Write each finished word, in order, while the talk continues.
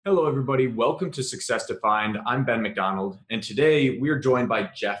Hello, everybody. Welcome to Success Defined. I'm Ben McDonald, and today we are joined by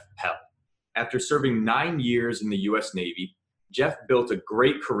Jeff Pell. After serving 9 years in the U.S. Navy, Jeff built a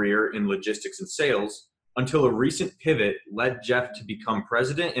great career in logistics and sales until a recent pivot led Jeff to become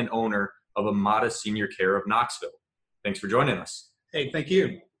president and owner of Amada Senior Care of Knoxville. Thanks for joining us. Hey, thank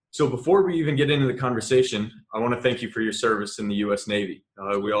you. So before we even get into the conversation, I want to thank you for your service in the U.S. Navy.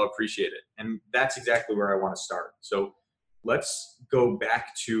 We all appreciate it. And that's exactly where I want to start. So let's go back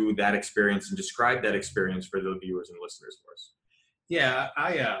to that experience and describe that experience for the viewers and listeners for us. Yeah,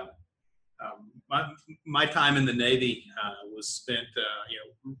 my time in the Navy was spent,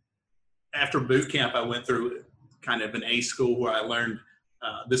 after boot camp, I went through kind of an A school where I learned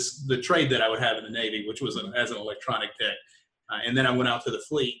the trade that I would have in the Navy, which was as an electronic tech. And then I went out to the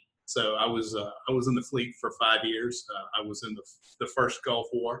fleet. So I was in the fleet for 5 years. I was in the first Gulf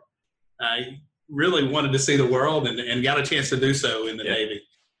War. I really wanted to see the world and got a chance to do so in the Navy.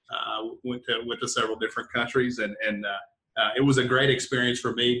 Went to several different countries and it was a great experience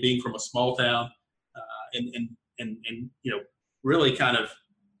for me being from a small town and really kind of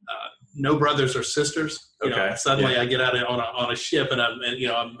no brothers or sisters. Suddenly I get out on a ship and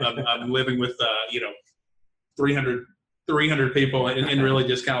I'm living with 300 people and really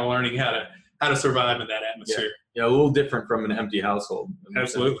just kind of learning how to survive in that atmosphere. Yeah, a little different from an empty household.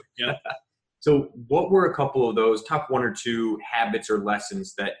 Absolutely. Yeah. So what were a couple of those top one or two habits or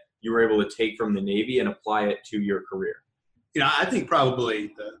lessons that you were able to take from the Navy and apply it to your career? I think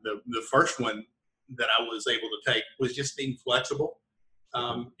probably the first one that I was able to take was just being flexible.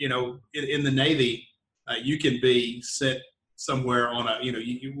 In the Navy, you can be sent somewhere on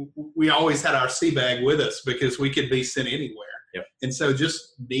we always had our sea bag with us because we could be sent anywhere. Yep. And so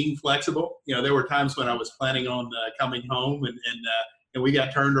just being flexible, there were times when I was planning on coming home and we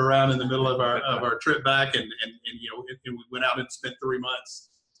got turned around in the middle of our trip back and we went out and spent 3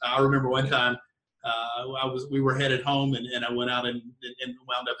 months. I remember one time we were headed home and I went out and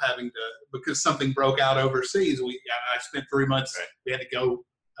wound up having to, because something broke out overseas. I spent 3 months. Right. We had to go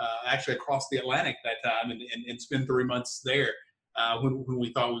actually across the Atlantic that time and spend 3 months there when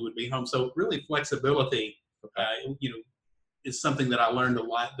we thought we would be home. So really flexibility, is something that I learned a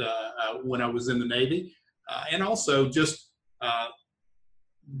lot when I was in the Navy, and also just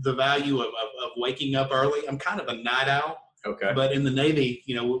the value of waking up early. I'm kind of a night owl. Okay. But in the Navy,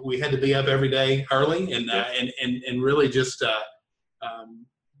 we had to be up every day early and really just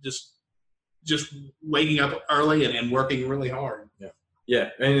waking up early and working really hard. Yeah. Yeah.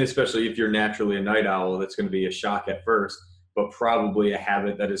 And especially if you're naturally a night owl, that's going to be a shock at first, but probably a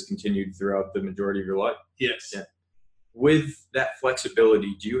habit that has continued throughout the majority of your life. Yes. Yeah. With that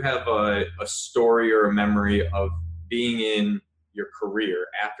flexibility, do you have a story or a memory of being in your career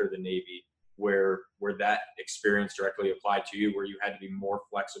after the Navy where that experience directly applied to you, where you had to be more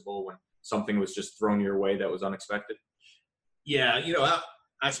flexible when something was just thrown your way that was unexpected? Yeah,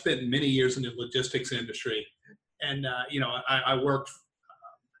 I spent many years in the logistics industry, and I worked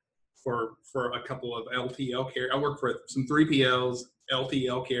for a couple of LTL carriers. I worked for some 3PLs,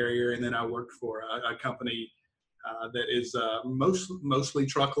 LTL carrier, and then I worked for a company that is mostly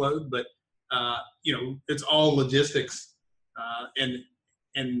truckload, but it's all logistics. And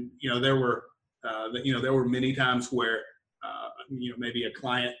there were many times where maybe a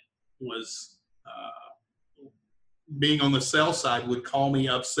client was being on the sell side would call me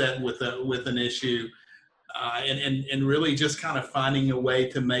upset with an issue, and really just kind of finding a way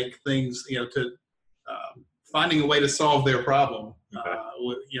to make things finding a way to solve their problem. Okay.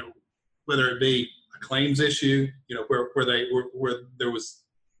 Whether it be a claims issue, where there was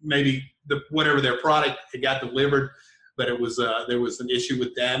maybe whatever their product had got delivered, but there was an issue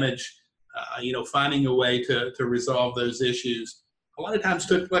with damage. Finding a way to resolve those issues a lot of times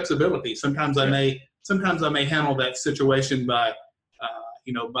took flexibility. Sometimes I may handle that situation by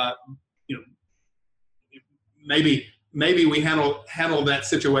maybe we handle that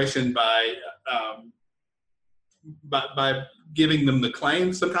situation by giving them the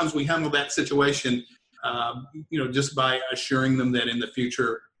claim. Sometimes we handle that situation just by assuring them that in the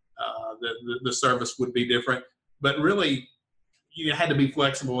future the service would be different. But really, you had to be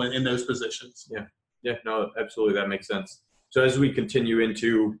flexible in those positions. Yeah, no, absolutely, that makes sense. So as we continue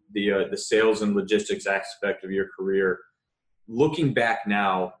into the sales and logistics aspect of your career, looking back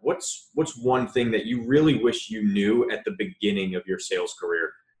now, what's one thing that you really wish you knew at the beginning of your sales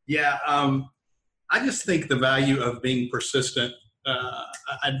career? Yeah, I just think the value of being persistent.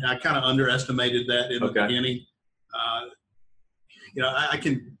 I kind of underestimated that in the beginning. I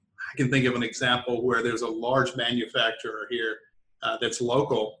can think of an example where there's a large manufacturer here that's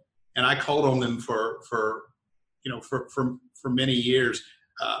local, and I called on them for many years.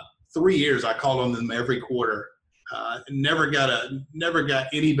 3 years, I called on them every quarter. Never got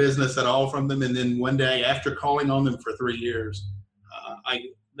any business at all from them. And then one day, after calling on them for 3 years,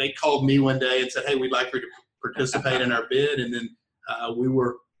 they called me one day and said, "Hey, we'd like you to participate in our bid." And then we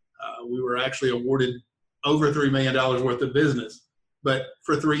were actually awarded over $3 million worth of business. But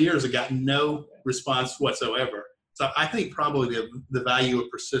for 3 years, I got no response whatsoever. So I think probably the value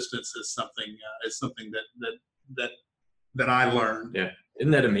of persistence is something that I learned. Yeah,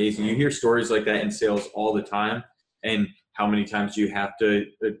 isn't that amazing? You hear stories like that in sales all the time, and how many times you have to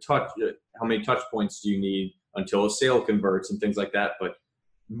how many touch points do you need until a sale converts and things like that. But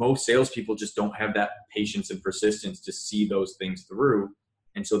most salespeople just don't have that patience and persistence to see those things through.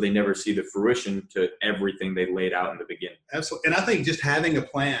 And so they never see the fruition to everything they laid out in the beginning. Absolutely. And I think just having a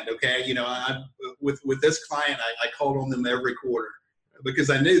plan, okay, with this client, I called on them every quarter because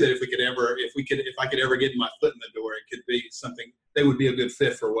I knew that if I could ever get my foot in the door, it could be something, they would be a good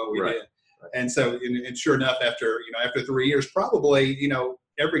fit for what we did. Right. And so, and sure enough, after 3 years, probably,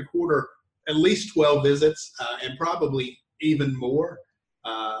 every quarter, at least 12 visits, and probably even more,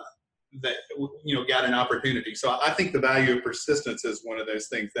 that got an opportunity. So I think the value of persistence is one of those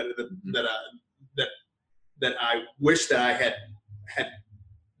things that I wish that I had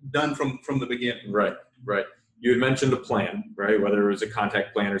done from the beginning. Right. You had mentioned a plan, right? Whether it was a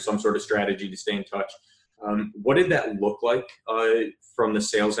contact plan or some sort of strategy to stay in touch. What did that look like from the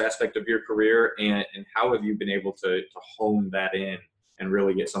sales aspect of your career, and how have you been able to hone that in and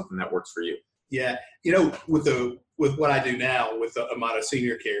really get something that works for you? Yeah, with what I do now with Amada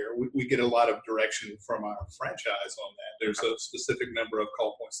Senior Care, we get a lot of direction from our franchise on that. There's a specific number of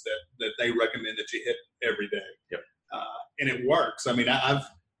call points that they recommend that you hit every day. Yep. And it works. I mean, I've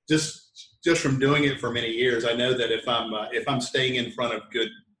just from doing it for many years, I know that if I'm staying in front of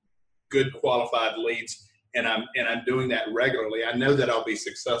good qualified leads and I'm doing that regularly, I know that I'll be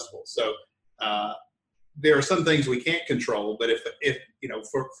successful. So there are some things we can't control, but if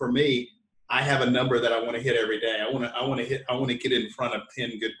for me, I have a number that I want to hit every day. I want to get in front of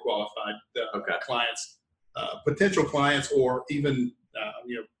 10 good qualified clients, potential clients, or even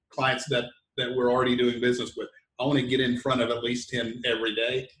clients that we're already doing business with. I want to get in front of at least 10 every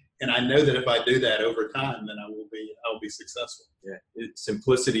day, and I know that if I do that over time, then I'll be successful. Yeah,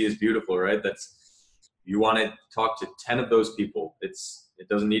 simplicity is beautiful, right? You want to talk to 10 of those people. It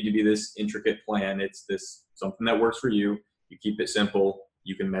doesn't need to be this intricate plan. It's something that works for you. You keep it simple.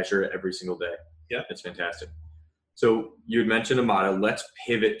 You can measure it every single day. Yeah. That's fantastic. So you had mentioned Amada. Let's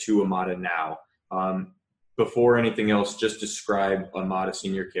pivot to Amada now. Before anything else, just describe Amada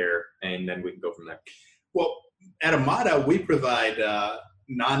Senior Care, and then we can go from there. Well, at Amada, we provide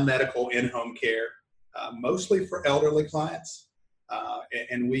non-medical in-home care, mostly for elderly clients.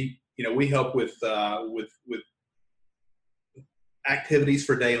 And we help with activities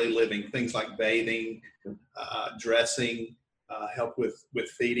for daily living, things like bathing, dressing, help with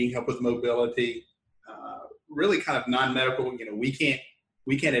feeding, help with mobility, really kind of non-medical. We can't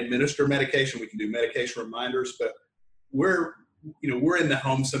administer medication. We can do medication reminders, but we're in the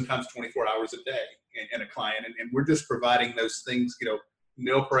home sometimes 24 hours a day and a client, and we're just providing those things,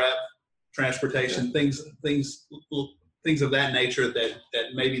 meal prep, transportation, things of that nature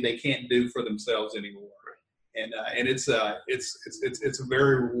that maybe they can't do for themselves anymore. And it's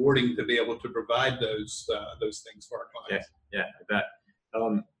very rewarding to be able to provide those things for our clients. Yeah, I bet.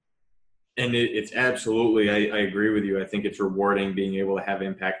 And it's absolutely, I agree with you. I think it's rewarding being able to have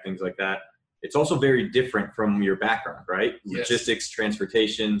impact, things like that. It's also very different from your background, right? Yes. Logistics,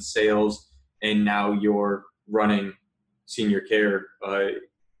 transportation, sales, and now you're running senior care, a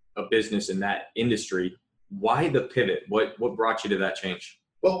business in that industry. Why the pivot? What brought you to that change?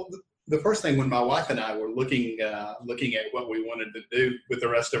 Well, the first thing, when my wife and I were looking at what we wanted to do with the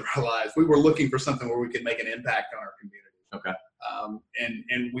rest of our lives, we were looking for something where we could make an impact on our community. Okay.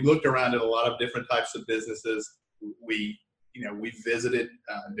 And we looked around at a lot of different types of businesses. We visited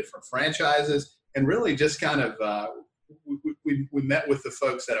different franchises, and really just kind of we met with the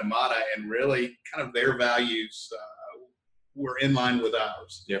folks at Amada, and really kind of their values were in line with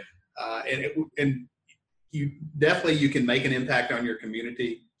ours. Yep. And you can make an impact on your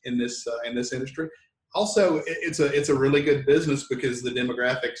community in this industry. Also, it's a really good business because the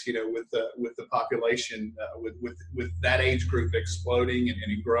demographics, with the population, with that age group exploding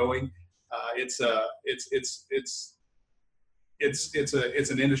and growing, it's an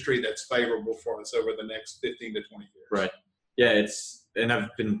industry that's favorable for us over the next 15 to 20 years. Right. Yeah. And I've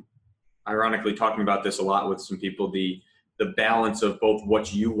been ironically talking about this a lot with some people, the balance of both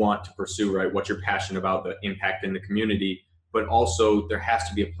what you want to pursue, right? What you're passionate about, the impact in the community, but also there has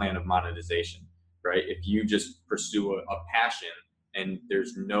to be a plan of monetization, right? If you just pursue a passion, and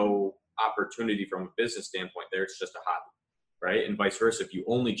there's no opportunity from a business standpoint there. It's just a hobby, right? And vice versa. If you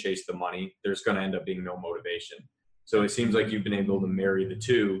only chase the money, there's going to end up being no motivation. So it seems like you've been able to marry the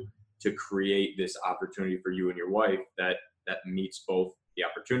two to create this opportunity for you and your wife that meets both the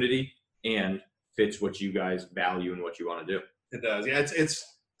opportunity and fits what you guys value and what you want to do. It does. Yeah.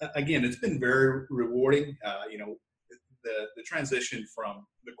 It's been very rewarding. The transition from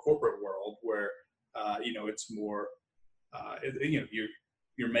the corporate world where, it's more,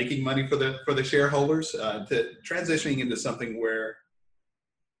 you're making money for the shareholders, to transitioning into something where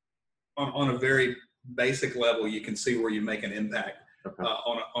on a very basic level, you can see where you make an impact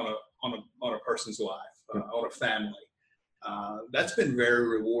on a person's life, on a family. That's been very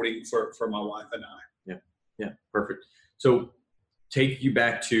rewarding for my wife and I. Yeah, perfect. So take you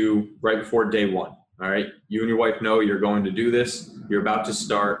back to right before day one. All right, you and your wife know you're going to do this. You're about to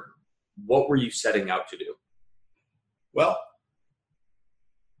start. What were you setting out to do? Well,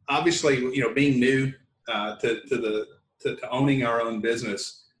 obviously, being new to owning our own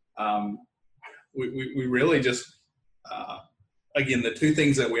business, we really just, again, the two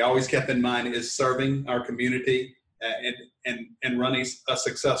things that we always kept in mind is serving our community and running a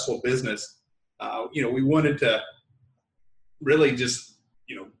successful business. We wanted to really just,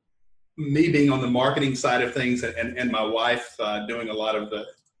 me being on the marketing side of things and my wife doing a lot of the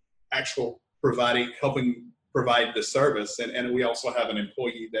actual helping provide the service. And we also have an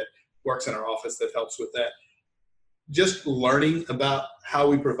employee that works in our office that helps with that. Just learning about how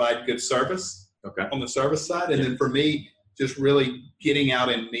we provide good service on the service side. And then for me, just really getting out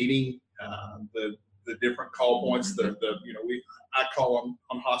and meeting the different call points. I call them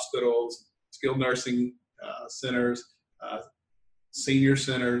on hospitals, skilled nursing centers, senior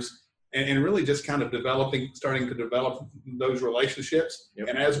centers, and really just kind of starting to develop those relationships. Yep.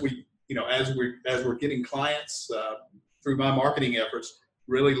 And as we're getting clients through my marketing efforts,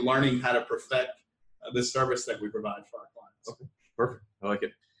 really learning how to perfect the service that we provide for our clients. Okay, perfect. I like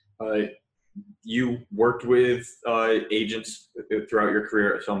it. You worked with agents throughout your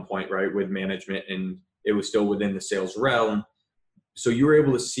career at some point, right, with management, and it was still within the sales realm. So you were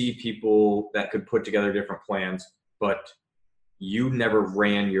able to see people that could put together different plans, but you never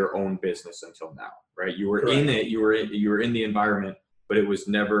ran your own business until now, right? You were Correct. In it, you were in the environment, but it was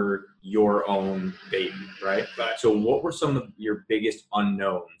never your own baby, right? So what were some of your biggest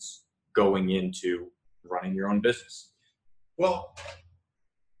unknowns going into running your own business? Well,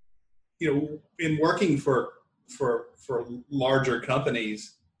 in working for larger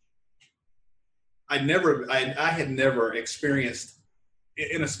companies, I had never experienced.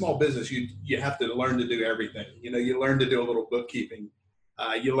 In a small business, you have to learn to do everything. You learn to do a little bookkeeping.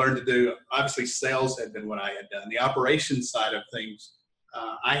 You learn to do, obviously, sales had been what I had done. The operations side of things,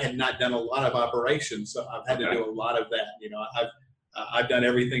 I had not done a lot of operations, so I've had to do a lot of that. I've done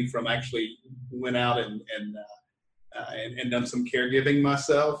everything from actually went out and done some caregiving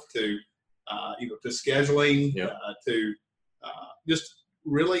myself to scheduling, to just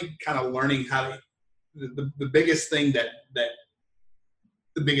really kind of learning how to. The biggest thing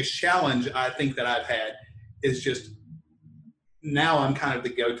the biggest challenge I think that I've had is just now I'm kind of the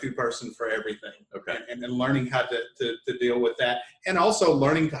go-to person for everything. Okay. And learning how to deal with that, and also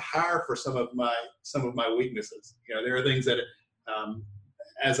learning to hire for some of my weaknesses. There are things that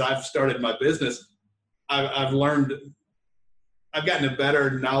as I've started my business, I've learned. I've gotten a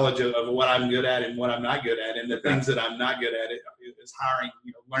better knowledge of what I'm good at and what I'm not good at, and the things that I'm not good at is hiring.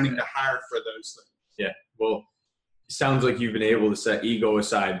 Learning to hire for those things. Yeah. Well, it sounds like you've been able to set ego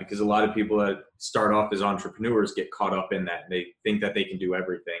aside, because a lot of people that start off as entrepreneurs get caught up in that. They think that they can do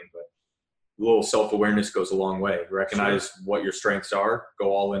everything, but a little self-awareness goes a long way. Recognize what your strengths are,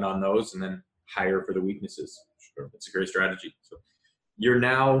 go all in on those, and then hire for the weaknesses. Sure. That's a great strategy. So you're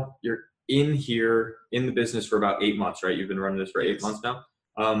in here in the business for about 8 months, right? You've been running this for 8 months now.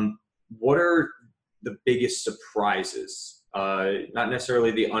 What are the biggest surprises? Not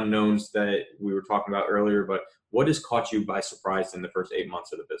necessarily the unknowns that we were talking about earlier, but what has caught you by surprise in the first 8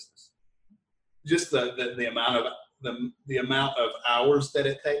 months of the business? Just the amount of hours that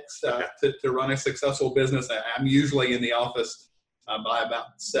it takes to run a successful business. I'm usually in the office by about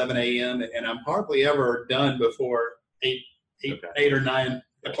 7 a.m. and I'm hardly ever done before 8 or 9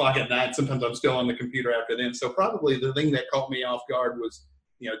 o'clock at night. Sometimes I'm still on the computer after then. So probably the thing that caught me off guard was,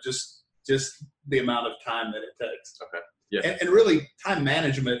 just the amount of time that it takes. Okay. Yeah. And really, time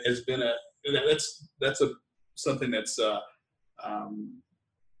management has been something that's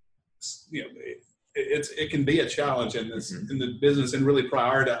it can be a challenge in this in the business, and really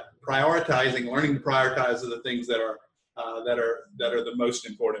prioritizing, learning to prioritize the things that are the most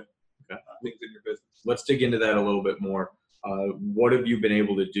important things in your business. Let's dig into that a little bit more. What have you been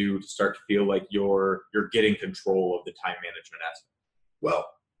able to do to start to feel like you're getting control of the time management aspect? Well,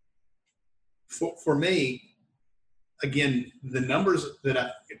 for me, again, the numbers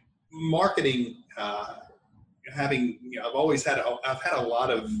that marketing, having, I've had a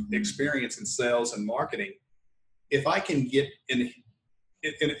lot of experience in sales and marketing. If I can get in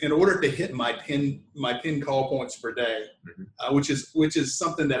order to hit my 10 call points per day, which is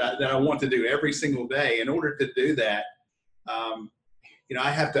something that I want to do every single day. In order to do that,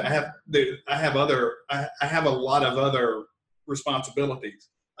 I have a lot of other responsibilities.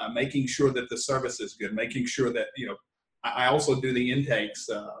 Making sure that the service is good, making sure that, I also do the intakes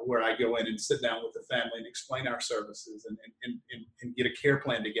where I go in and sit down with the family and explain our services and get a care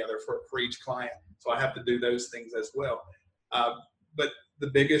plan together for each client. So I have to do those things as well. But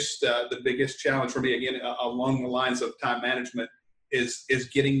the biggest challenge for me, again, along the lines of time management, is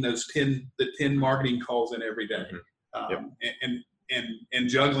getting those 10 marketing calls in every day, and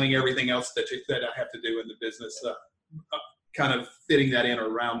juggling everything else that I have to do in the business. Kind of fitting that in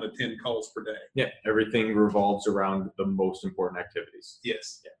around the 10 calls per day. Yeah, everything revolves around the most important activities.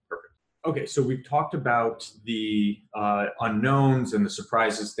 Yes. Yeah, perfect. Okay, so we've talked about the unknowns and the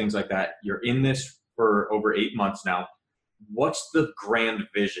surprises, things like that. You're in this for over 8 months now. What's the grand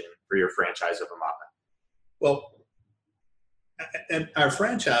vision for your franchise of Amapa? Well, and our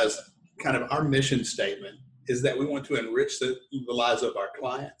franchise, kind of our mission statement is that we want to enrich the lives of our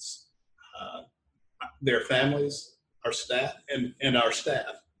clients, their families, our staff, and our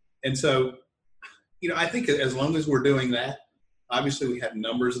staff. And so, I think as long as we're doing that, obviously we have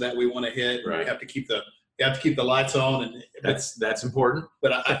numbers that we want to hit. Right. We have to keep the lights on, and that's important.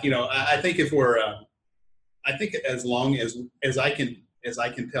 But I think if we're, I think as long as I can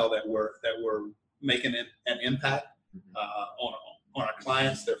tell that we're making an impact on our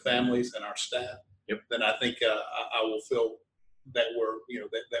clients, their families, and our staff, then I think I will feel that we're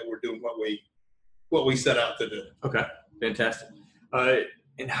that we're doing what we set out to do. Okay, fantastic.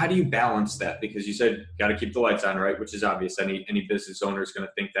 And how do you balance that? Because you said got to keep the lights on, right? Which is obvious. Any business owner is going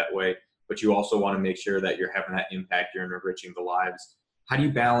to think that way. But you also want to make sure that you're having that impact, you're enriching the lives. How do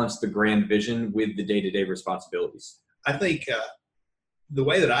you balance the grand vision with the day-to-day responsibilities? I think the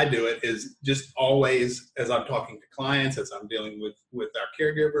way that I do it is just always, as I'm talking to clients, as I'm dealing with our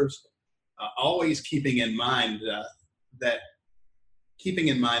caregivers, always keeping in mind that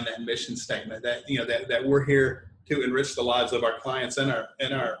mission statement, that we're here to enrich the lives of our clients and our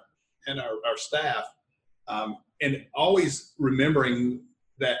staff, and always remembering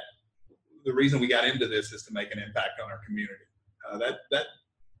that the reason we got into this is to make an impact on our community. That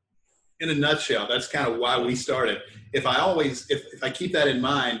in a nutshell, that's kind of why we started. If I keep that in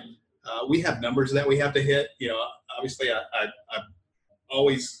mind, we have numbers that we have to hit. Obviously, I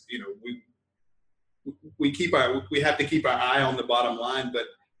always, we have to keep our eye on the bottom line. But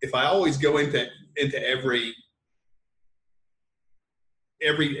if I always go into every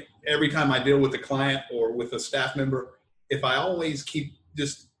time I deal with a client or with a staff member, if I always keep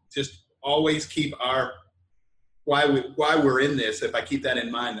just always keep our why we're in this, if I keep that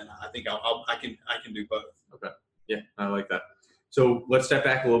in mind, then I think I can do both. Okay. Yeah, I like that. So let's step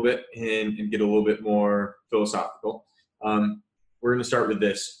back a little bit and get a little bit more philosophical. We're going to start with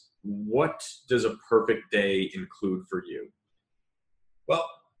this. What does a perfect day include for you? Well,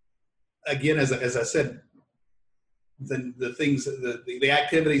 again, as I said, the things, the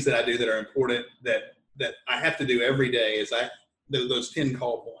activities that I do that are important that I have to do every day is those 10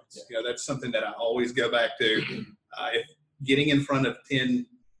 call points. That's something that I always go back to. If getting in front of 10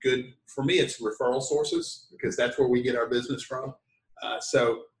 good, for me, it's referral sources, because that's where we get our business from.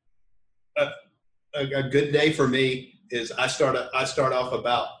 So a good day for me is I start off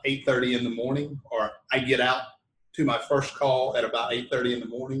about 8:30 in the morning, or I get out to my first call at about 8:30 in the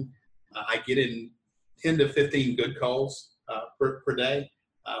morning. I get in 10 to 15 good calls per day,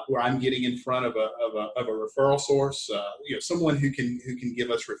 where I'm getting in front of a referral source, someone who can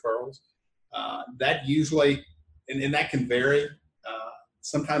give us referrals. That usually, and that can vary.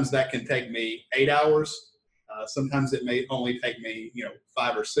 Sometimes that can take me 8 hours. Sometimes it may only take me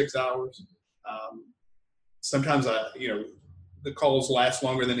 5 or 6 hours. Sometimes the calls last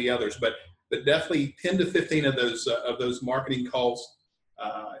longer than the others, but definitely 10 to 15 of those marketing calls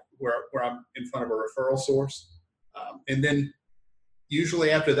where I'm in front of a referral source. And then usually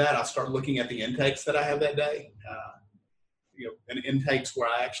after that, I'll start looking at the intakes that I have that day. And intakes where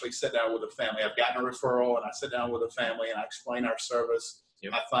I actually sit down with a family. I've gotten a referral and I sit down with a family and I explain our service.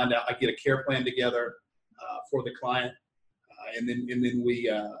 Yep. I get a care plan together for the client, and then we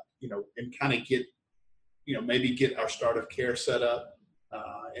and kind of get maybe get our start of care set up.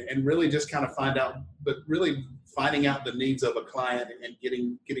 and really just kind of really finding out the needs of a client and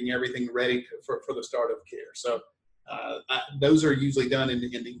getting everything ready for the start of care. So those are usually done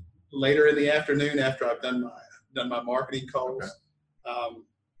later in the afternoon after I've done my marketing calls. Okay.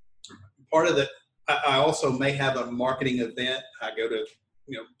 Part of I also may have a marketing event. I go to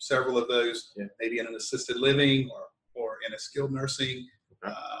several of those, maybe in an assisted living or in a skilled nursing.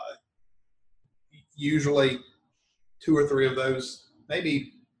 Okay. Usually 2 or 3 of those,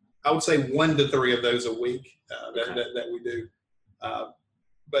 maybe I would say 1 to 3 of those a week that we do.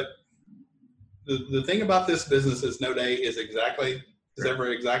 But the thing about this business is no day is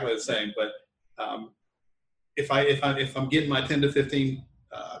ever exactly the same. But if I'm getting my 10 to 15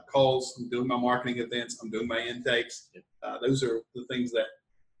 calls, I'm doing my marketing events, I'm doing my intakes. Those are the things that,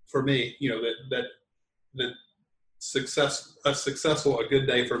 for me, that a good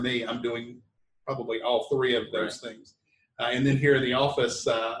day for me, I'm doing probably all 3 of those things. And then here in the office,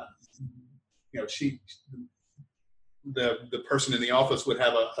 the person in the office would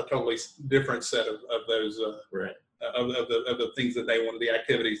have a totally different set of those of the things that they want, the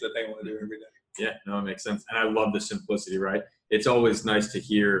activities that they want to do every day. Yeah, no, it makes sense. And I love the simplicity, right? It's always nice to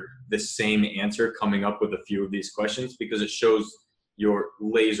hear the same answer coming up with a few of these questions, because it shows your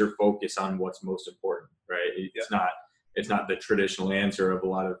laser focus on what's most important, right? It's not the traditional answer of a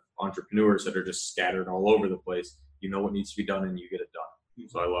lot of entrepreneurs that are just scattered all over the place. You know what needs to be done and you get it done.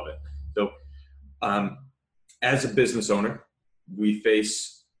 So I love it. So as a business owner, we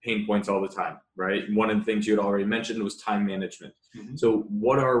face pain points all the time, right? One of the things you had already mentioned was time management. Mm-hmm. So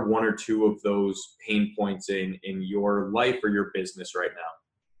what are 1 or 2 of those pain points in your life or your business right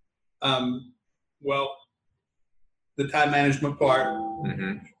now? Well, the time management part,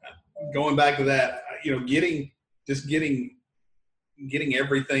 going back to that, getting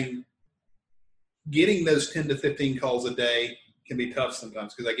everything, getting those 10 to 15 calls a day can be tough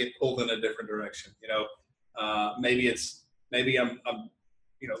sometimes because I get pulled in a different direction. Maybe I'm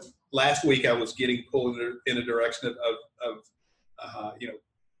last week I was getting pulled in a direction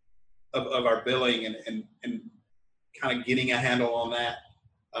of our billing and kind of getting a handle on that.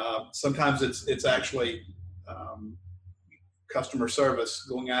 Sometimes it's actually customer service,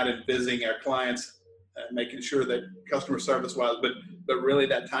 going out and visiting our clients, making sure that customer service wise, but really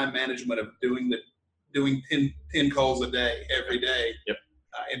that time management of doing 10 calls a day every day. Yep.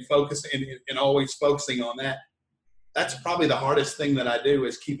 And focus and always focusing on that. That's probably the hardest thing that I do,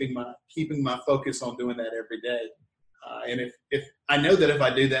 is keeping my focus on doing that every day. And if I know that if I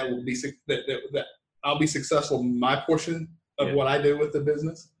do that, that I'll be successful in my portion of what I do with the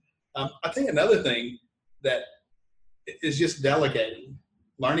business. I think another thing that is just delegating,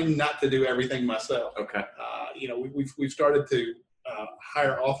 learning not to do everything myself. Okay. We've started to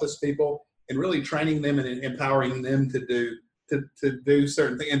hire office people and really training them and empowering them to do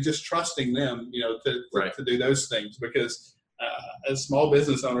certain things, and just trusting them, to do those things, because as small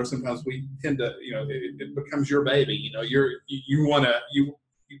business owners, sometimes we tend to, it becomes your baby. You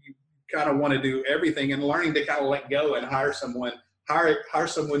kind of want to do everything, and learning to kind of let go and hire someone, a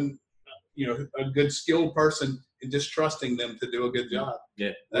good skilled person, and just trusting them to do a good job.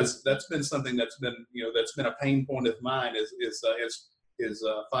 Yeah, that's been something that's been a pain point of mine is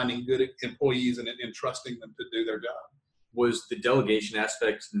finding good employees and trusting them to do their job. Was the delegation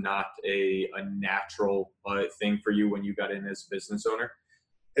aspect not a natural thing for you when you got in as a business owner?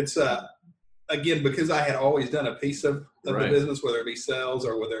 It's again, because I had always done a piece of the business, whether it be sales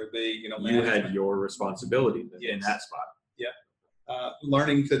or whether it be management. You had your responsibility in that spot. Yeah,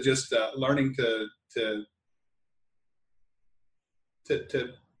 learning to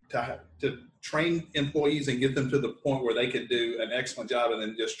train employees and get them to the point where they could do an excellent job, and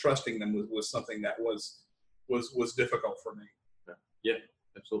then just trusting them was something that was difficult for me. Yeah,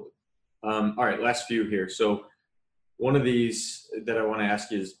 absolutely. All right, last few here. So one of these that I want to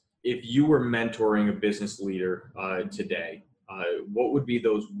ask is, if you were mentoring a business leader today, what would be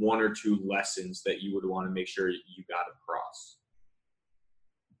those 1 or 2 lessons that you would want to make sure you got across?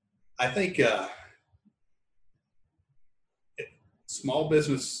 I think a small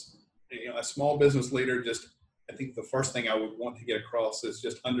business leader, I think the first thing I would want to get across is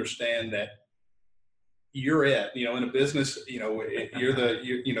just understand that you're it. In a business, you're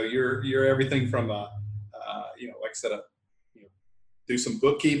everything from like I said, do some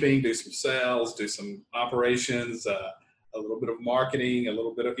bookkeeping, do some sales, do some operations, a little bit of marketing, a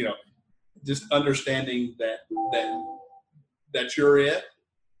little bit of just understanding that you're it.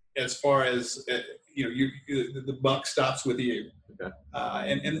 As far as the buck stops with you. Okay.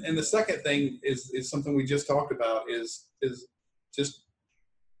 And the second thing is something we just talked about is just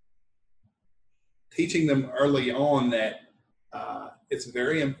teaching them early on that it's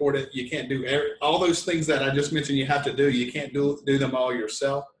very important. You can't do all those things that I just mentioned you have to do. You can't do them all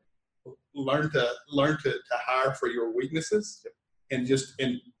yourself. Learn to hire for your weaknesses, and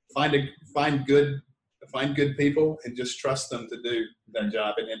find good people and just trust them to do that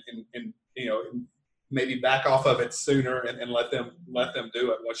job, and maybe back off of it sooner and let them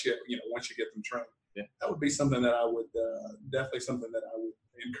do it once you get them trained. Yeah. That would be something that I would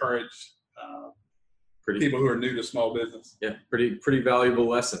encourage people who are new to small business. Yeah, pretty valuable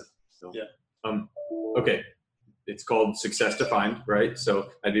lesson. So, yeah. Okay. It's called Success Defined, right? So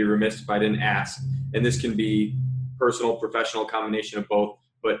I'd be remiss if I didn't ask, and this can be personal, professional, combination of both,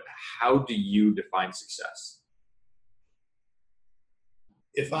 but how do you define success?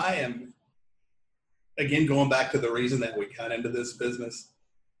 If I am, again, going back to the reason that we got into this business,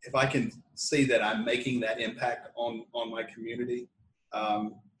 if I can see that I'm making that impact on my community,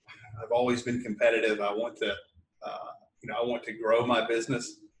 I've always been competitive. I want to grow my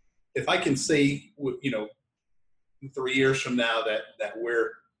business. If I can see, 3 years from now that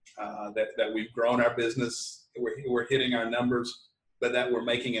we've grown our business, we're hitting our numbers, but that we're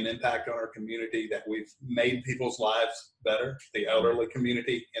making an impact on our community, that we've made people's lives better, the elderly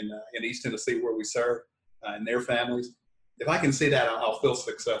community in East Tennessee where we serve, and their families. If I can see that, I'll feel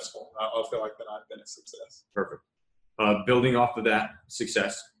successful. I'll feel like that I've been a success. Perfect. Building off of that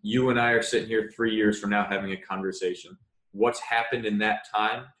success, you and I are sitting here 3 years from now having a conversation. What's happened in that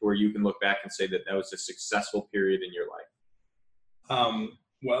time where you can look back and say that was a successful period in your life?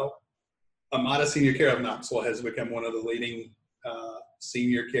 Well, Amada Senior Care of Knoxville has become one of the leading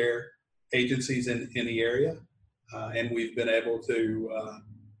senior care agencies in the area, and we've been able to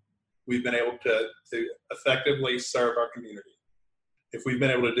effectively serve our community. If we've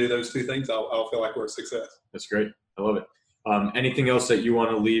been able to do those two things, I'll feel like we're a success. That's great. I love it. Anything else that you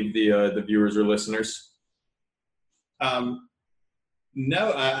want to leave the viewers or listeners?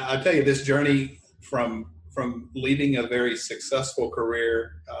 No, I tell you, this journey from leading a very successful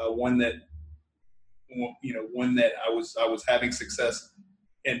career, one that I was having success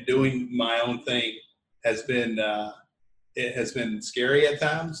and doing my own thing, has been scary at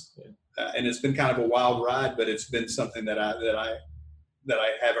times, and it's been kind of a wild ride, but it's been something that I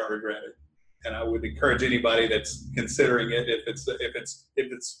haven't regretted. And I would encourage anybody that's considering it,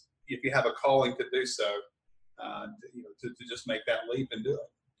 if you have a calling to do so, to just make that leap and do it.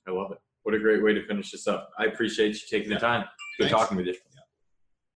 I love it. What a great way to finish this up. I appreciate you taking the time. Good talking with you.